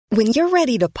When you're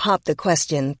ready to pop the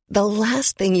question, the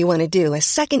last thing you want to do is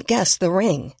second-guess the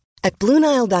ring. At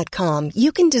BlueNile.com,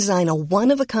 you can design a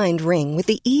one-of-a-kind ring with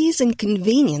the ease and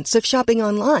convenience of shopping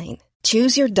online.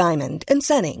 Choose your diamond and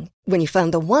setting. When you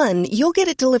find the one, you'll get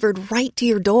it delivered right to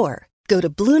your door. Go to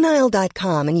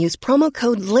BlueNile.com and use promo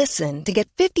code LISTEN to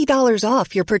get $50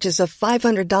 off your purchase of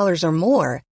 $500 or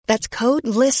more. That's code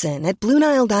LISTEN at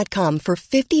BlueNile.com for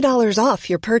 $50 off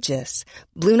your purchase.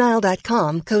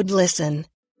 BlueNile.com, code LISTEN.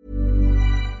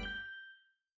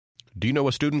 Do you know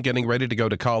a student getting ready to go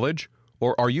to college?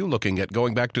 Or are you looking at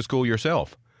going back to school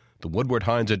yourself? The Woodward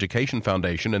Hines Education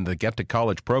Foundation and the Get to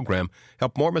College program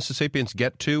help more Mississippians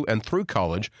get to and through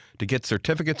college to get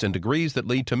certificates and degrees that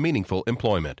lead to meaningful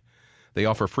employment. They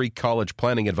offer free college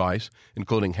planning advice,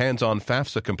 including hands-on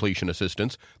FAFSA completion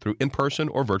assistance through in-person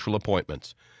or virtual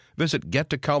appointments. Visit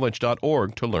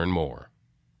gettocollege.org to learn more.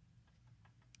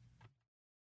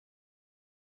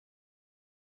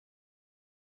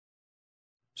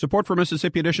 Support for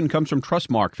Mississippi Edition comes from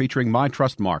Trustmark, featuring My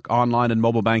Trustmark, online and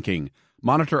mobile banking.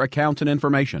 Monitor accounts and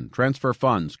information, transfer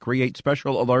funds, create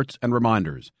special alerts and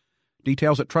reminders.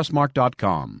 Details at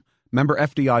trustmark.com. Member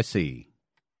FDIC.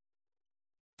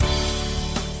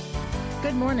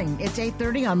 Good morning. It's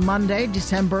 8:30 on Monday,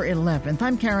 December 11th.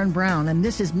 I'm Karen Brown, and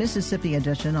this is Mississippi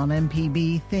Edition on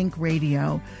MPB Think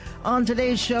Radio. On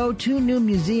today's show, 2 new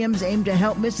museums aim to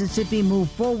help Mississippi move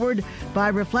forward by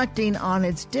reflecting on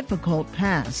its difficult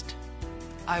past.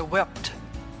 I wept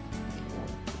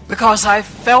because I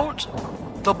felt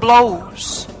the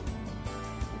blows.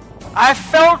 I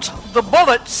felt the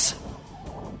bullets.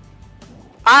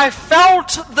 I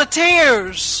felt the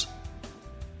tears.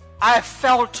 I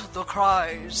felt the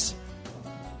cries,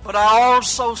 but I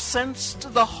also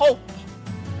sensed the hope.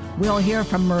 We'll hear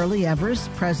from Myrlie Evers,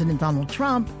 President Donald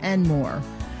Trump, and more.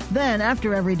 Then,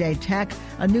 after Everyday Tech,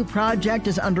 a new project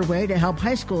is underway to help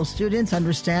high school students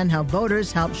understand how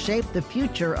voters help shape the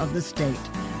future of the state.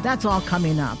 That's all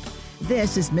coming up.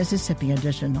 This is Mississippi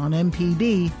Edition on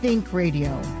MPB Think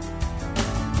Radio.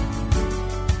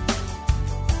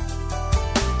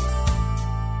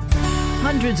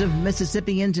 Hundreds of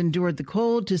Mississippians endured the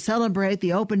cold to celebrate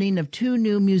the opening of 2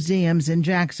 new museums in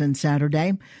Jackson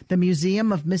Saturday. The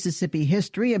Museum of Mississippi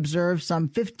History observes some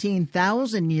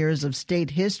 15,000 years of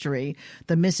state history.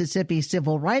 The Mississippi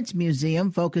Civil Rights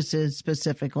Museum focuses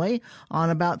specifically on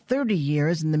about 30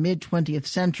 years in the mid-20th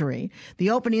century.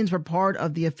 The openings were part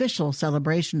of the official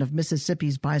celebration of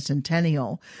Mississippi's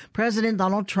bicentennial. President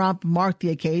Donald Trump marked the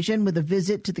occasion with a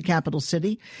visit to the capital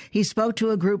city. He spoke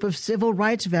to a group of civil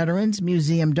rights veterans,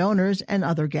 museum donors, and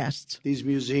other guests. These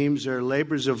museums are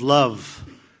labors of love.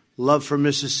 Love for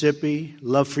Mississippi,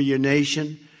 love for your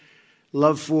nation,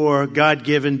 love for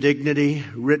God-given dignity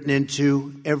written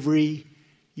into every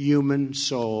human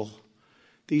soul.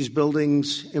 These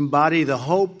buildings embody the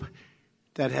hope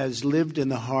that has lived in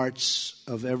the hearts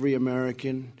of every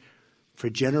American for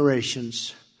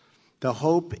generations, the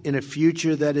hope in a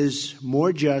future that is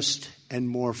more just and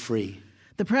more free.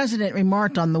 The president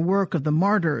remarked on the work of the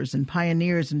martyrs and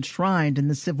pioneers enshrined in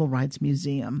the Civil Rights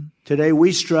Museum. Today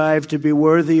we strive to be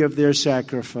worthy of their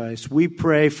sacrifice. We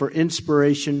pray for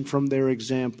inspiration from their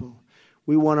example.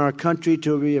 We want our country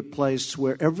to be a place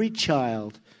where every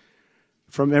child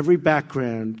from every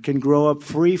background can grow up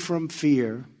free from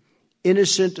fear,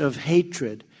 innocent of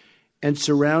hatred, and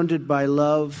surrounded by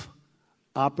love,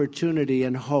 opportunity,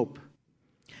 and hope.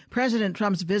 President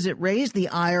Trump's visit raised the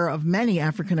ire of many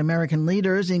African-American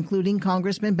leaders, including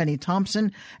Congressman Benny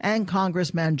Thompson and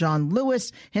Congressman John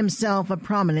Lewis, himself a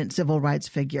prominent civil rights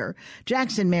figure.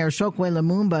 Jackson Mayor Chokwe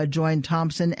Lumumba joined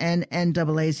Thompson and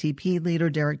NAACP leader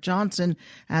Derek Johnson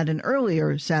at an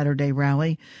earlier Saturday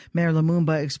rally. Mayor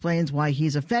Lumumba explains why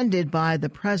he's offended by the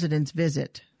president's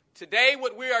visit. Today,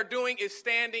 what we are doing is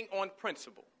standing on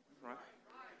principle.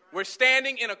 We're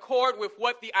standing in accord with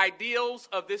what the ideals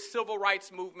of this civil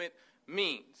rights movement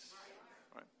means.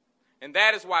 Right? And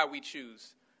that is why we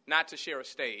choose not to share a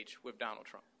stage with Donald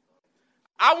Trump.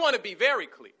 I want to be very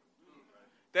clear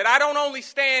that I don't only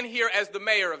stand here as the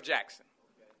mayor of Jackson.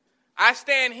 I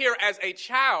stand here as a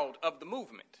child of the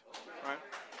movement. Right?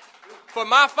 For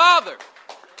my father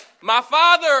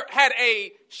had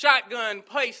a shotgun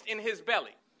placed in his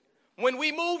belly. When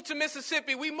we moved to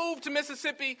Mississippi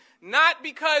not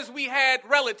because we had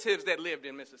relatives that lived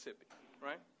in Mississippi,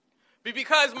 right? But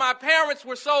because my parents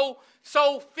were so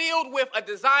filled with a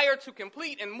desire to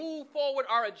complete and move forward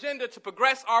our agenda to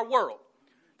progress our world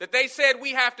that they said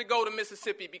we have to go to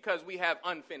Mississippi because we have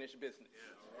unfinished business.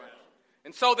 Right?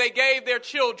 And so they gave their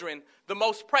children the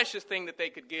most precious thing that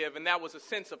they could give, and that was a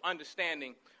sense of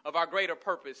understanding of our greater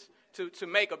purpose to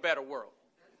make a better world.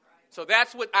 So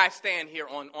that's what I stand here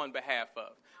on behalf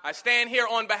of. I stand here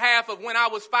on behalf of when I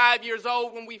was 5 years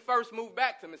old when we first moved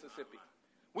back to Mississippi.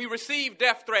 We received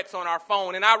death threats on our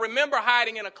phone, and I remember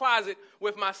hiding in a closet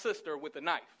with my sister with a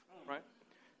knife, right?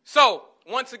 So,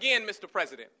 once again, Mr.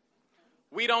 President,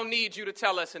 we don't need you to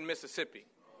tell us in Mississippi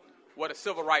what a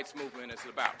civil rights movement is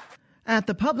about. At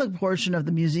the public portion of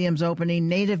the museum's opening,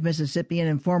 native Mississippian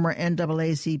and former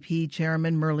NAACP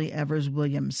Chairman Myrlie Evers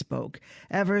Williams spoke.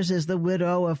 Evers is the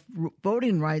widow of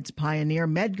voting rights pioneer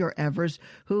Medgar Evers,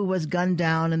 who was gunned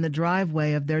down in the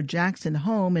driveway of their Jackson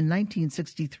home in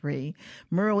 1963.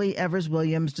 Myrlie Evers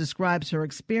Williams describes her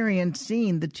experience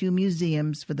seeing the two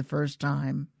museums for the first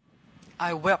time.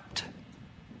 I wept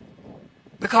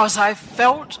because I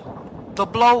felt the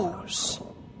blows.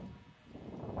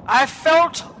 I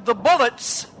felt the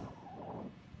bullets.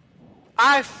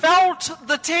 I felt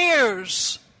the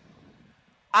tears.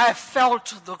 I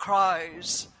felt the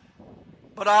cries.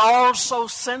 But I also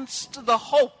sensed the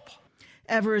hope.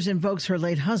 Evers invokes her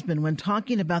late husband when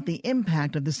talking about the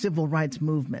impact of the civil rights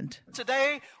movement.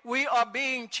 Today, we are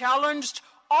being challenged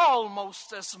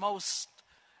almost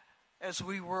as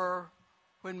we were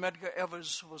when Medgar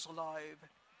Evers was alive.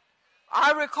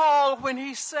 I recall when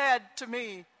he said to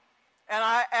me, and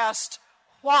I asked,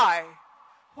 why?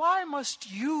 Why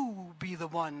must you be the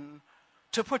one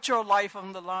to put your life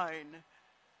on the line?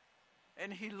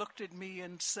 And he looked at me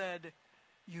and said,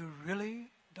 you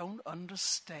really don't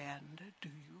understand, do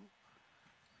you?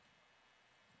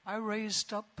 I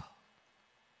raised up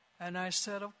and I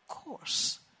said, of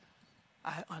course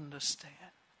I understand.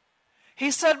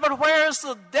 He said, but where is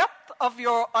the depth of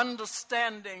your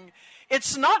understanding?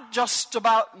 It's not just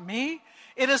about me.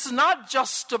 It is not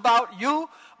just about you,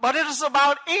 but it is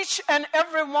about each and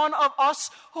every one of us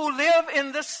who live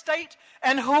in this state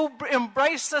and who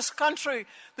embrace this country,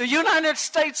 the United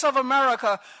States of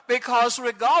America, because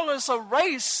regardless of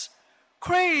race,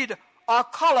 creed, or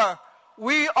color,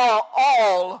 we are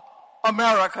all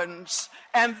Americans.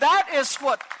 And that is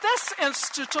what this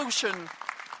institution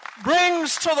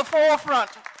brings to the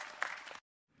forefront.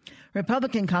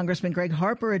 Republican Congressman Greg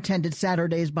Harper attended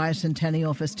Saturday's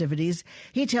bicentennial festivities.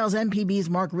 He tells MPB's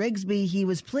Mark Rigsby he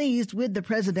was pleased with the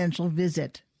presidential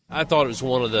visit. I thought it was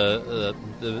one of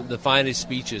the finest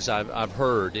speeches I've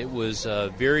heard. It was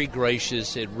very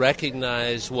gracious. It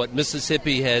recognized what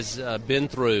Mississippi has been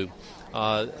through,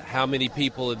 how many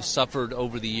people have suffered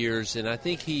over the years, and I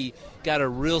think he got a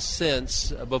real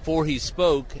sense before he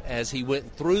spoke as he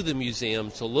went through the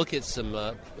museum to look at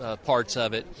some parts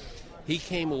of it. He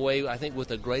came away, I think, with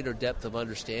a greater depth of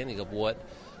understanding of what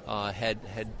had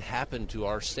happened to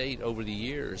our state over the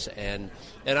years. And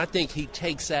I think he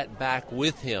takes that back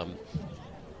with him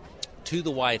to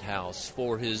the White House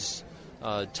for his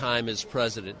time as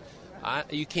president.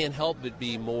 You can't help but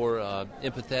be more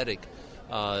empathetic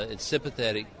and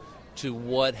sympathetic to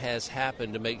what has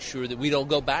happened to make sure that we don't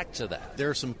go back to that. There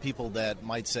are some people that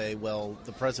might say, well,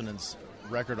 the president's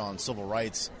record on civil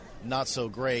rights, not so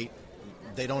great.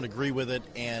 They don't agree with it,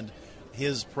 and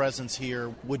his presence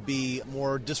here would be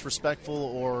more disrespectful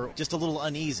or just a little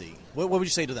uneasy. What would you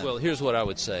say to them? Well, here's what I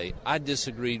would say. I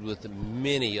disagreed with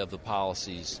many of the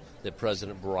policies that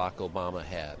President Barack Obama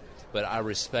had, but I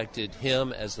respected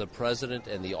him as the president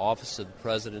and the office of the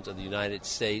President of the United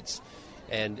States,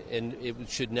 and it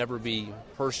should never be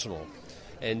personal.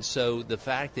 And so the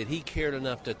fact that he cared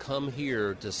enough to come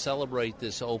here to celebrate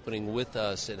this opening with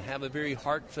us and have a very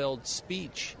heartfelt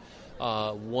speech,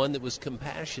 one that was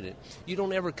compassionate. You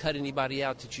don't ever cut anybody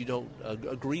out that you don't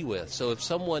agree with. So if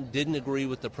someone didn't agree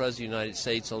with the President of the United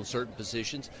States on certain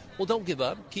positions, well, don't give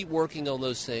up. Keep working on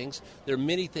those things. There are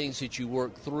many things that you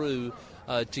work through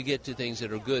to get to things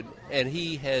that are good. And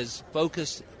he has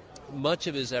focused much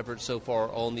of his efforts so far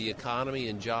on the economy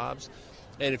and jobs.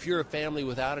 And if you're a family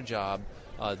without a job,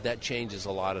 that changes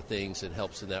a lot of things and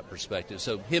helps in that perspective.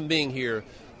 So him being here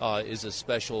is a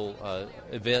special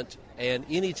event, and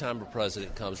any time a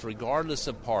president comes, regardless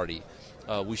of party,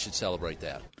 we should celebrate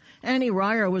that. Annie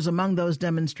Ryer was among those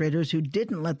demonstrators who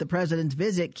didn't let the president's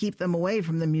visit keep them away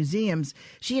from the museums.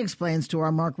 She explains to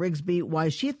our Mark Rigsby why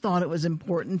she thought it was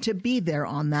important to be there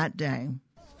on that day.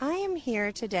 I am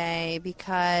here today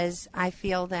because I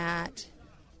feel that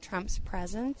Trump's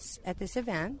presence at this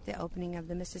event, the opening of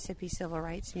the Mississippi Civil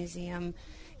Rights Museum,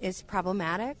 is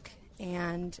problematic.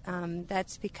 And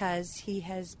that's because he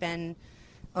has been,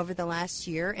 over the last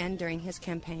year and during his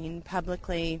campaign,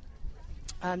 publicly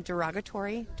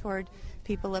derogatory toward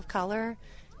people of color.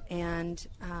 And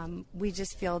we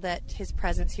just feel that his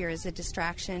presence here is a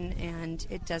distraction, and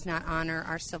it does not honor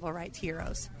our civil rights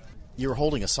heroes. You're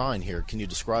holding a sign here. Can you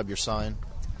describe your sign?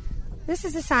 This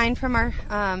is a sign from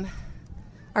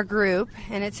our group,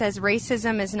 and it says,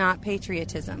 "Racism is not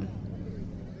patriotism."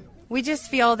 We just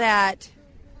feel that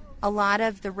a lot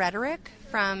of the rhetoric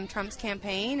from Trump's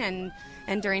campaign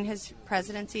and during his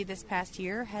presidency this past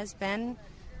year has been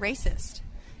racist.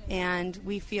 And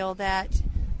we feel that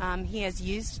he has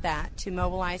used that to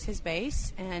mobilize his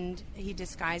base, and he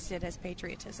disguised it as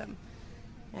patriotism.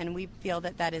 And we feel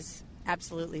that that is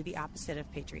absolutely the opposite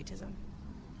of patriotism.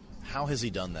 How has he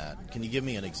done that? Can you give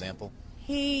me an example?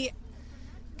 He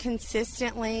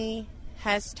consistently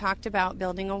has talked about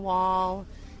building a wall.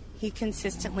 He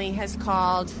consistently has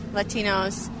called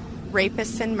Latinos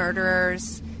rapists and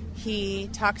murderers. He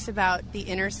talks about the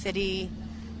inner city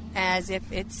as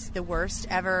if it's the worst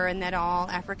ever and that all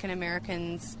African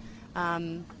Americans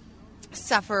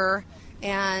suffer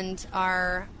and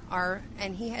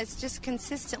and he has just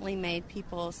consistently made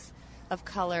people of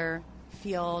color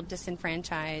feel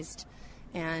disenfranchised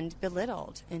and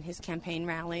belittled in his campaign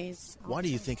rallies. Why do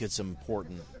you think it's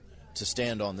important to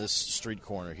stand on this street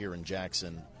corner here in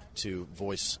Jackson to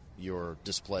voice your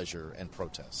displeasure and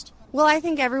protest? Well, I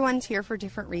think everyone's here for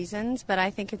different reasons, but I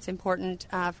think it's important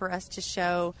for us to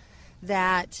show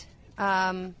that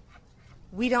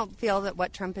we don't feel that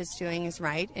what Trump is doing is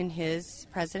right in his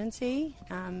presidency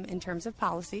in terms of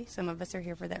policy. Some of us are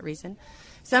here for that reason.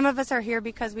 Some of us are here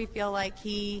because we feel like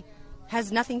he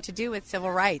has nothing to do with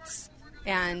civil rights,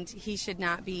 and he should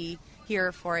not be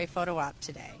here for a photo op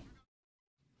today.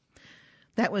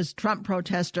 That was Trump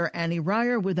protester Annie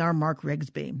Ryer with our Mark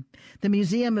Rigsby. The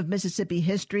Museum of Mississippi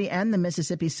History and the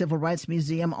Mississippi Civil Rights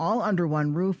Museum, all under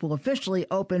one roof, will officially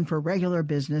open for regular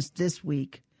business this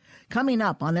week. Coming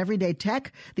up on Everyday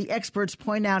Tech, the experts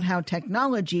point out how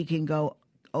technology can go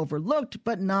overlooked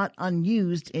but not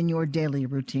unused in your daily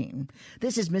routine.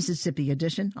 This is Mississippi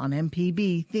Edition on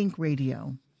MPB Think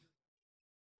Radio.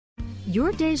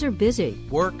 Your days are busy.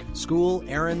 Work, school,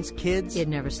 errands, kids. It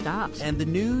never stops. And the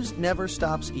news never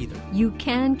stops either. You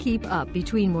can keep up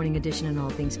between Morning Edition and All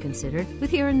Things Considered with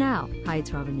Here and Now. Hi,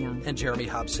 it's Robin Young. And Jeremy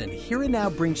Hobson. Here and Now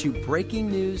brings you breaking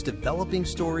news, developing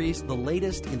stories, the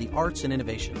latest in the arts and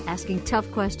innovation. Asking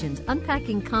tough questions,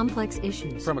 unpacking complex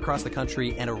issues. From across the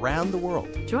country and around the world.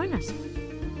 Join us.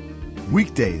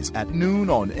 Weekdays at noon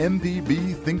on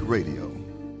MPB Think Radio.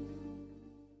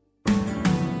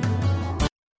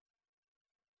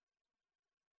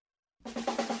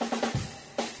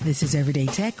 This is Everyday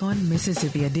Tech on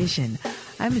Mississippi Edition.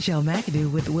 I'm Michelle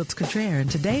McAdoo with Wiltz Contraire, and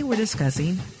today we're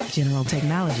discussing general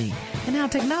technology and how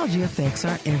technology affects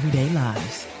our everyday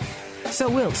lives.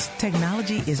 So, Wiltz,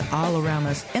 technology is all around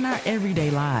us in our everyday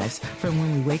lives, from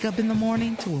when we wake up in the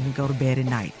morning to when we go to bed at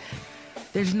night.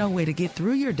 There's no way to get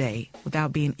through your day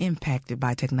without being impacted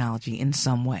by technology in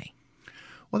some way.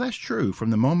 Well, that's true. From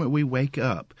the moment we wake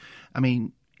up,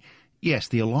 yes,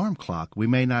 the alarm clock, we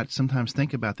may not sometimes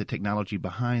think about the technology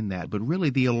behind that, but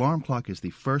really the alarm clock is the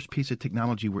first piece of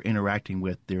technology we're interacting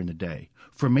with during the day.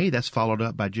 For me, that's followed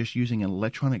up by just using an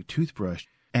electronic toothbrush.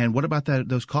 And what about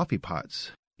those coffee pots?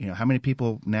 You know, how many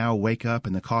people now wake up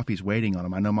and the coffee's waiting on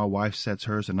them? I know my wife sets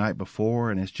hers the night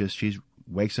before, and it's just she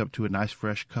wakes up to a nice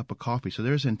fresh cup of coffee. So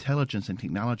there's intelligence and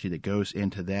technology that goes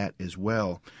into that as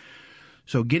well.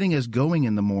 So getting us going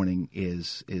in the morning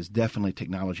is definitely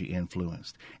technology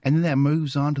influenced. And then that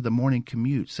moves on to the morning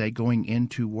commute, say going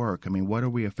into work. What are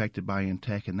we affected by in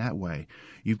tech in that way?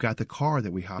 You've got the car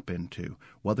that we hop into.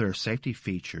 Well, there are safety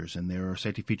features, and there are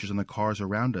safety features in the cars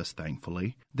around us,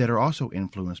 thankfully, that are also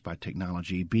influenced by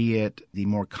technology, be it the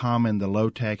more common, the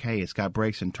low-tech, hey, it's got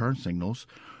brakes and turn signals,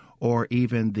 or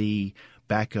even the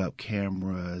backup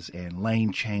cameras and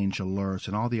lane change alerts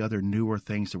and all the other newer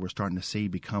things that we're starting to see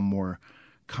become more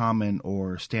common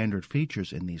or standard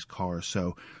features in these cars.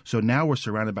 So now we're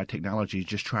surrounded by technology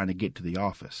just trying to get to the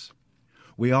office.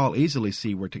 We all easily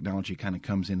see where technology kind of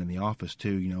comes in the office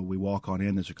too. You know, we walk on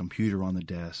in, there's a computer on the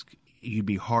desk. You'd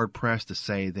be hard-pressed to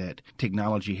say that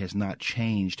technology has not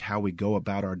changed how we go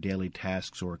about our daily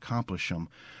tasks or accomplish them.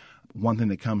 One thing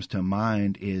that comes to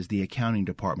mind is the accounting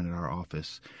department at our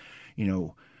office. You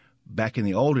know, back in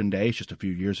the olden days, just a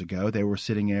few years ago, they were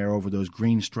sitting there over those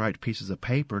green striped pieces of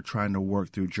paper trying to work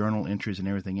through journal entries and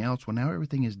everything else. Well, now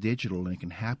everything is digital and it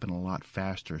can happen a lot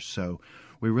faster. So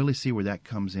we really see where that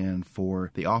comes in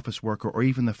for the office worker or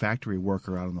even the factory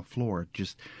worker out on the floor.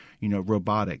 Just, you know,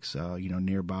 robotics,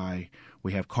 nearby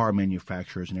we have car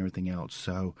manufacturers and everything else.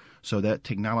 So that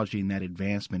technology and that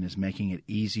advancement is making it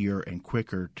easier and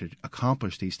quicker to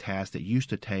accomplish these tasks that used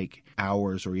to take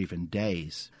hours or even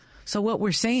days. So what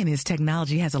we're saying is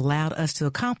technology has allowed us to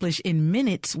accomplish in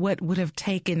minutes what would have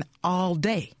taken all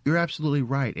day. You're absolutely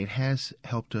right. It has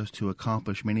helped us to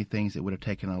accomplish many things that would have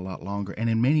taken a lot longer. And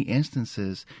in many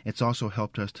instances, it's also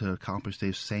helped us to accomplish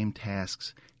those same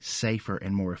tasks safer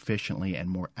and more efficiently and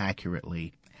more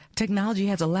accurately. Technology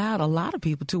has allowed a lot of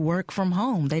people to work from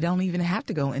home. They don't even have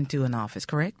to go into an office,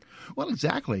 correct? Well,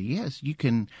 exactly. Yes, you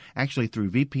can actually,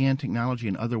 through VPN technology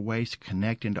and other ways to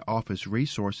connect into office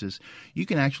resources, you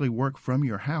can actually work from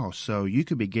your house. So you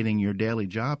could be getting your daily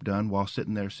job done while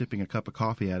sitting there sipping a cup of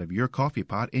coffee out of your coffee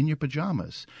pot in your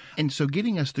pajamas. And so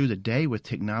getting us through the day with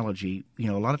technology,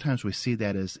 a lot of times we see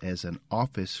that as an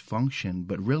office function,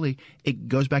 but really it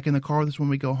goes back in the car with us when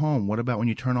we go home. What about when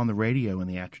you turn on the radio in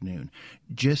the afternoon?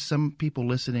 Just some people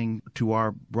listening to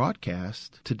our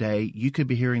broadcast today, you could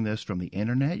be hearing this from the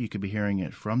internet, you could be hearing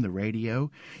it from the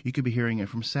radio, you could be hearing it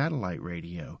from satellite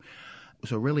radio.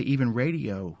 So really even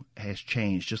radio has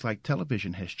changed, just like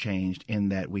television has changed, in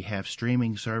that we have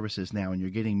streaming services now and you're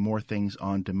getting more things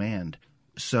on demand.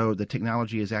 So the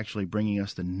technology is actually bringing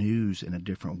us the news in a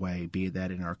different way, be that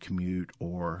in our commute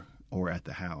or at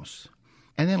the house.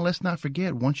 And then let's not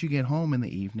forget, once you get home in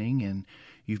the evening and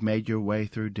you've made your way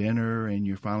through dinner and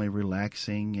you're finally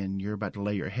relaxing and you're about to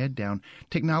lay your head down,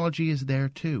 technology is there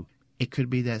too. It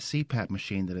could be that CPAP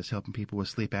machine that is helping people with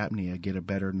sleep apnea get a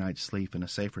better night's sleep and a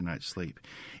safer night's sleep.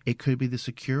 It could be the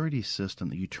security system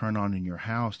that you turn on in your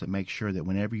house that makes sure that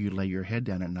whenever you lay your head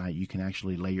down at night, you can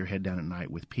actually lay your head down at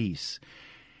night with peace.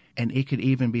 And it could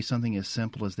even be something as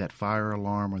simple as that fire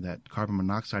alarm or that carbon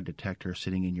monoxide detector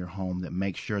sitting in your home that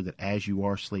makes sure that as you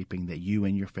are sleeping, that you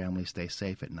and your family stay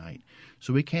safe at night.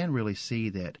 So we can really see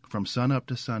that from sun up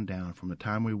to sundown, from the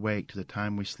time we wake to the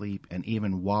time we sleep, and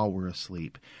even while we're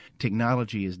asleep,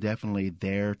 technology is definitely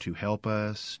there to help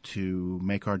us, to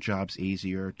make our jobs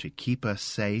easier, to keep us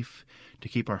safe, to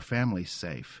keep our families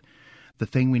safe. The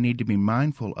thing we need to be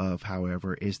mindful of,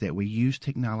 however, is that we use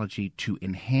technology to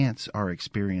enhance our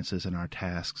experiences and our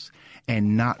tasks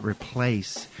and not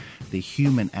replace the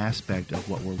human aspect of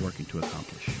what we're working to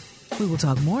accomplish. We will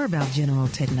talk more about general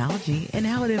technology and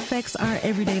how it affects our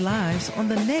everyday lives on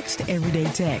the next Everyday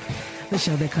Tech, the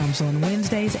show that comes on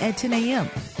Wednesdays at 10 a.m.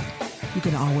 You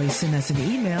can always send us an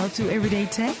email to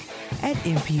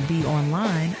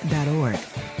everydaytech@mpbonline.org.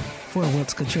 For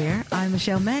Wiltz Cottrell, I'm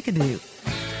Michelle McAdoo.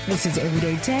 This is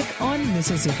Everyday Tech on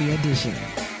Mississippi Edition.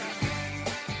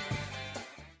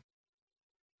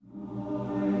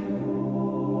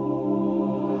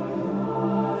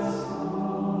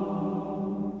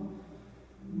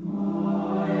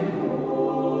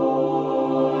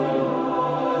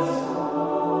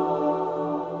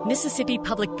 Mississippi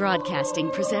Public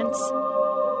Broadcasting presents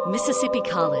Mississippi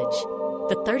College,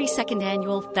 the 32nd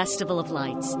Annual Festival of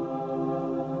Lights.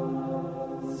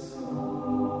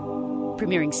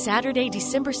 Premiering Saturday,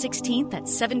 December 16th at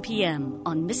 7 p.m.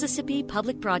 on Mississippi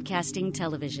Public Broadcasting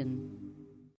Television.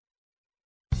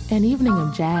 An evening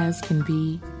of jazz can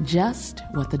be just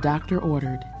what the doctor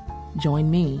ordered. Join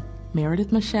me,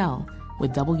 Meredith Michelle,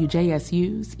 with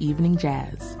WJSU's Evening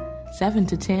Jazz, 7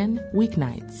 to 10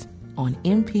 weeknights on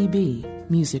MPB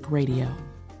Music Radio.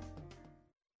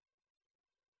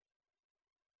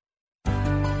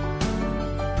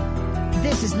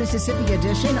 This is Mississippi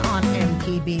Edition on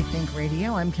MPB Think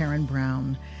Radio. I'm Karen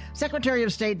Brown. Secretary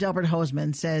of State Delbert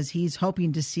Hosemann says he's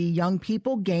hoping to see young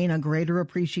people gain a greater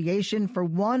appreciation for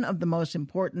one of the most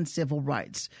important civil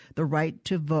rights, the right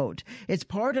to vote. It's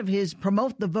part of his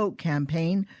Promote the Vote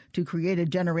campaign to create a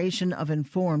generation of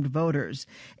informed voters.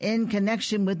 In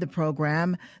connection with the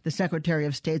program, the Secretary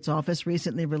of State's office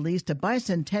recently released a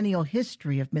bicentennial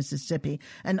history of Mississippi,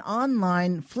 an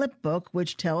online flip book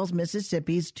which tells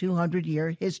Mississippi's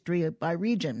 200-year history by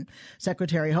region.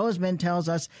 Secretary Hosemann tells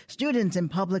us students in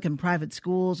public and private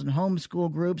schools and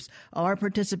homeschool groups are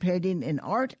participating in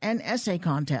art and essay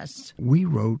contests. We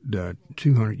wrote the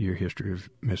 200-year history of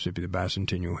Mississippi, the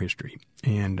bicentennial history,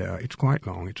 and it's quite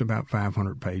long. It's about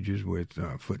 500 pages with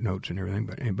footnotes and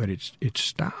everything, but it's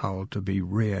styled to be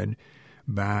read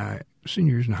by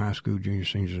seniors in high school, junior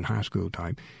seniors in high school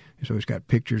type. So it's got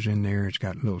pictures in there. It's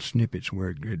got little snippets where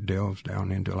it delves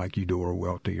down into like Eudora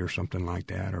Welty or something like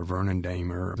that, or Vernon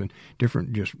Damer, and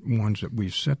different just ones that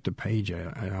we've set the page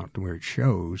out to where it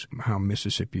shows how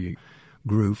Mississippi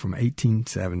grew from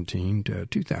 1817 to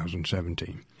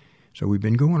 2017. So we've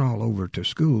been going all over to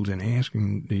schools and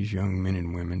asking these young men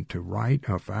and women to write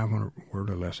a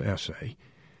 500-word or less essay.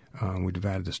 We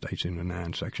divided the states into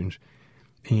 9 sections,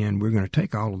 and we're going to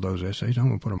take all of those essays. I'm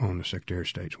going to put them on the Secretary of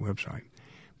State's website.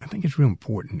 I think it's real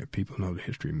important that people know the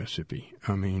history of Mississippi.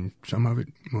 I mean, some of it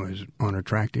was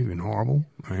unattractive and horrible,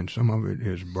 and some of it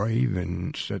is brave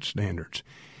and set standards.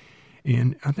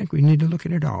 And I think we need to look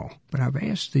at it all. But I've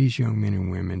asked these young men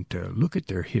and women to look at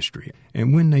their history.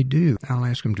 And when they do, I'll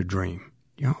ask them to dream.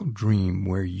 Y'all dream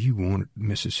where you want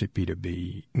Mississippi to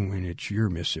be when it's your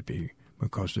Mississippi,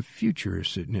 because the future is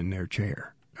sitting in their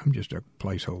chair. I'm just a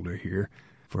placeholder here.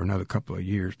 For another couple of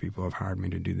years, people have hired me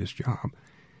to do this job.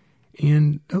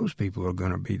 And those people are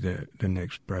going to be the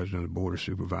next president of the Board of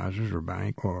Supervisors or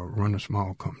bank, or run a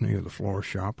small company or the florist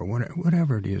shop or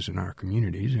whatever it is in our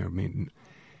communities. I mean,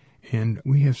 and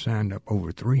we have signed up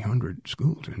over 300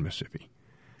 schools in Mississippi.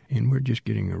 And we're just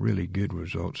getting a really good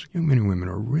results. Young men and women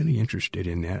are really interested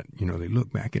in that. You know, they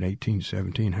look back at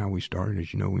 1817, how we started.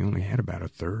 As you know, we only had about a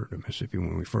third of Mississippi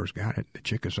when we first got it. The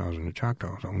Chickasaws and the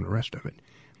Choctaws owned the rest of it.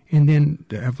 And then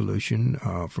the evolution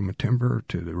from a timber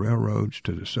to the railroads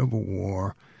to the Civil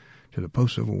War to the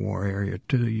post-Civil War area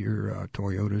to your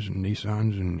Toyotas and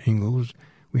Nissans and Ingalls.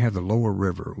 We have the Lower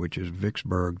River, which is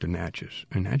Vicksburg to Natchez.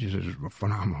 And Natchez is a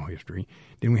phenomenal history.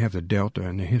 Then we have the Delta,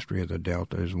 and the history of the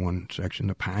Delta is one section,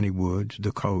 the Piney Woods,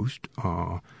 the coast,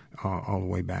 all the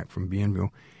way back from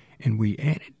Bienville. And we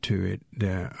added to it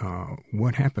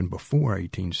what happened before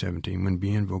 1817 when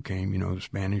Bienville came, you know, the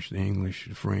Spanish, the English,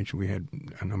 the French. We had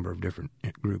a number of different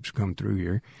groups come through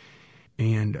here.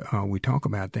 And we talk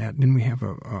about that. Then we have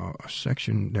a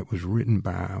section that was written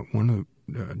by one of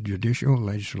the judicial,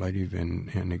 legislative,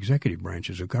 and executive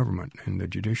branches of government. And the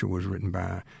judicial was written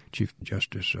by Chief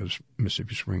Justice of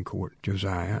Mississippi Supreme Court,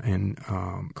 Josiah and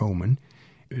Coleman.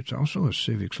 It's also a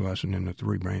civics lesson in the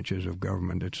three branches of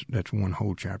government. That's one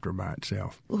whole chapter by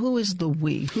itself. Who is the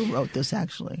we? Who wrote this,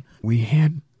 actually? We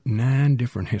had 9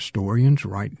 different historians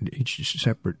write each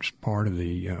separate part of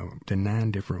the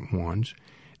 9 different ones.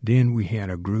 Then we had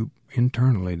a group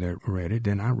internally that read it.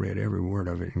 Then I read every word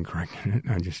of it and corrected it,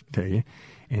 I just tell you.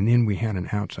 And then we had an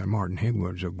outside, Martin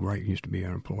Higwood, used to be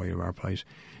an employee of our place,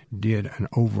 did an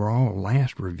overall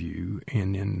last review,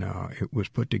 and then it was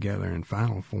put together in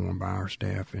final form by our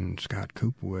staff and Scott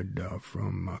Coopwood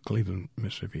from Cleveland,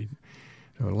 Mississippi.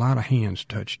 So a lot of hands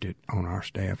touched it on our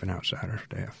staff and outside our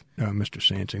staff. Mr.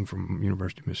 Sansing from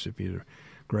University of Mississippi is a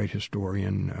great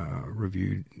historian,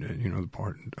 reviewed the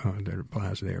part that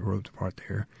applies there, wrote the part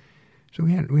there. So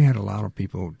we had a lot of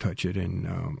people touch it, and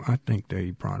I think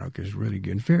the product is really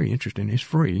good. Very interesting. It's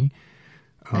free.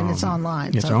 And it's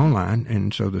online. It's online,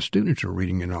 and so the students are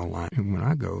reading it online. And when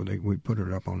I go, we put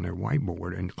it up on their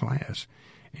whiteboard in class,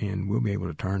 and we'll be able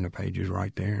to turn the pages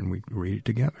right there, and we read it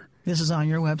together. This is on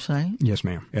your website? Yes,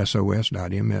 ma'am.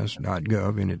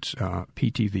 sos.ms.gov, and it's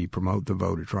PTV, Promote the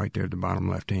Vote. It's right there at the bottom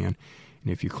left-hand.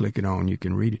 And if you click it on, you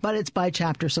can read it. But it's by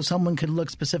chapter, so someone could look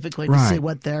specifically to see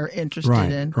what they're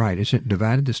interested in. Right. It's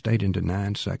divided the state into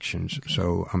 9 sections. Okay.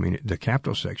 So, I mean, the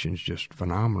capital section is just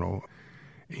phenomenal.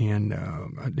 And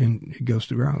then it goes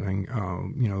through everything,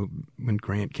 when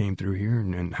Grant came through here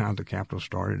and how the capital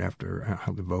started after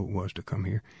how the vote was to come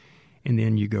here. And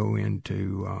then you go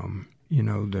into,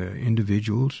 the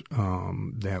individuals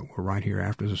that were right here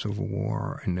after the Civil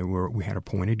War, and we had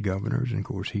appointed governors, and of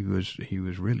course he was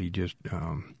really just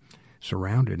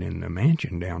surrounded in the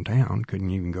mansion downtown,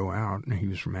 couldn't even go out. And he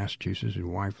was from Massachusetts. His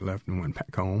wife left and went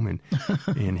back home,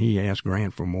 and he asked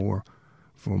Grant for more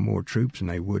troops, and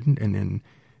they wouldn't. And then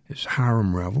it's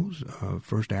Hiram Revels,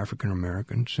 first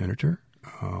African-American senator,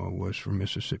 was from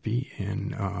Mississippi,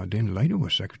 and then later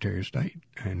was Secretary of State.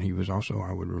 And he was also,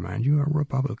 I would remind you, a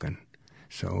Republican.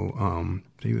 So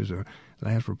he was the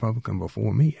last Republican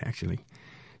before me, actually.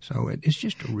 So it's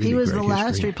just a really great He was the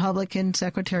last Republican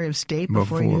Secretary of State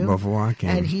before you? Before I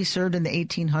came. And he served in the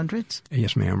 1800s?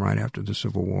 Yes, ma'am, right after the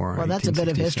Civil War. Well, that's a bit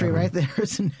of history right there,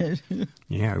 isn't it?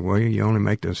 Yeah, well, you only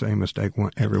make the same mistake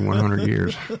every 100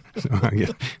 years. So I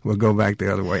guess we'll go back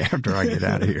the other way after I get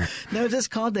out of here. Now, is this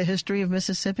called The History of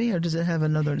Mississippi, or does it have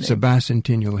another name? It's a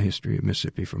bicentennial history of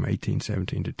Mississippi from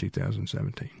 1817 to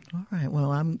 2017. All right.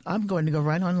 Well, I'm going to go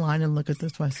right online and look at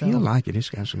this myself. You'll like it. It's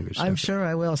got some good stuff. I'm sure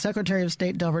I will. Secretary of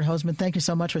State Delbert Hosemann, thank you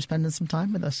so much for spending some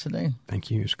time with us today.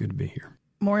 Thank you. It's good to be here.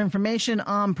 More information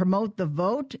on Promote the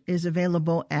Vote is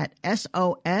available at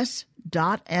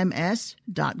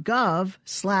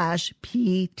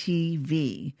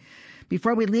sos.ms.gov/PTV.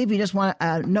 Before we leave, we just want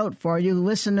a note for you.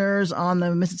 Listeners on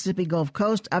the Mississippi Gulf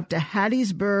Coast up to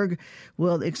Hattiesburg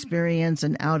will experience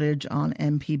an outage on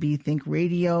MPB Think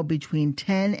Radio between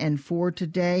 10 and 4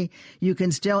 today. You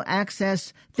can still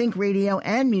access Think Radio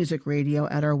and Music Radio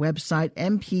at our website,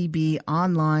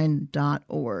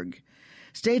 mpbonline.org.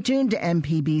 Stay tuned to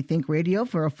MPB Think Radio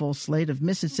for a full slate of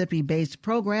Mississippi-based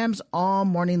programs all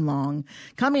morning long.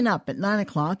 Coming up at 9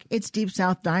 o'clock, it's Deep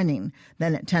South Dining.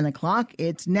 Then at 10 o'clock,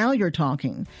 it's Now You're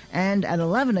Talking. And at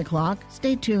 11 o'clock,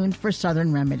 stay tuned for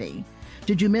Southern Remedy.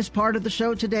 Did you miss part of the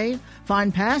show today?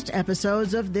 Find past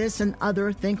episodes of this and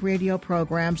other Think Radio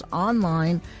programs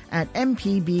online at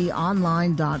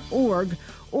mpbonline.org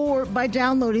or by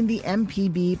downloading the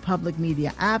MPB Public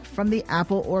Media app from the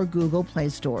Apple or Google Play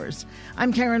stores.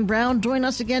 I'm Karen Brown. Join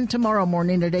us again tomorrow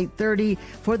morning at 8:30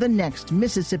 for the next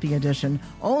Mississippi edition,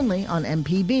 only on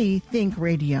MPB Think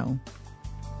Radio.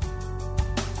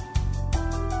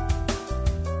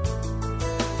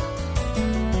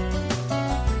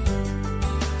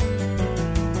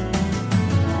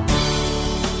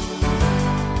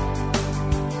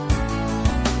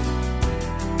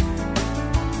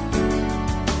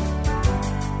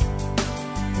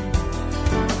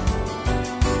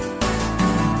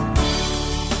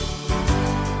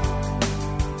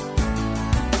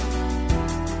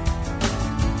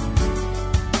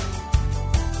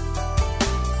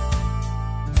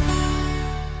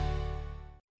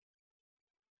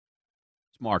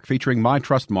 Mark featuring My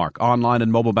Trustmark online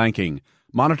and mobile banking.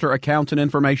 Monitor accounts and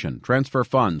information, transfer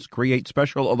funds, create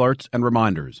special alerts and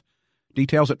reminders.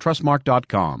 Details at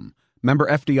trustmark.com. Member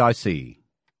FDIC.